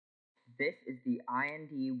This is the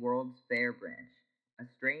IND World's Fair branch, a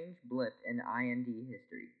strange blip in IND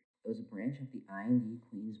history. It was a branch of the IND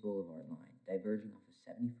Queens Boulevard line, diverging off of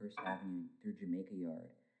 71st Avenue through Jamaica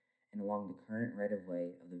Yard and along the current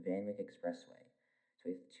right-of-way of the Van Wyck Expressway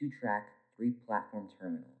to a two-track, three-platform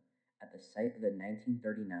terminal at the site of the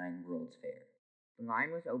 1939 World's Fair. The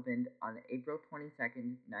line was opened on April 22,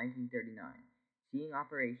 1939, seeing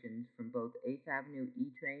operations from both 8th Avenue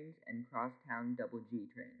E trains and crosstown Double G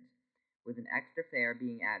trains, with an extra fare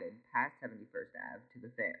being added past 71st Ave to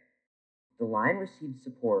the fair. The line received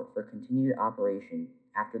support for continued operation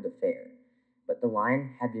after the fair, but the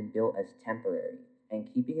line had been built as temporary, and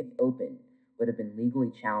keeping it open would have been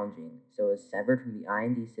legally challenging, so it was severed from the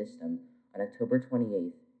IND system on October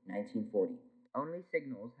 28, 1940. Only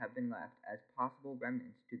signals have been left as possible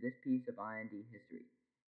remnants to this piece of IND history.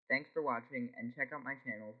 Thanks for watching, and check out my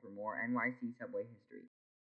channel for more NYC subway history.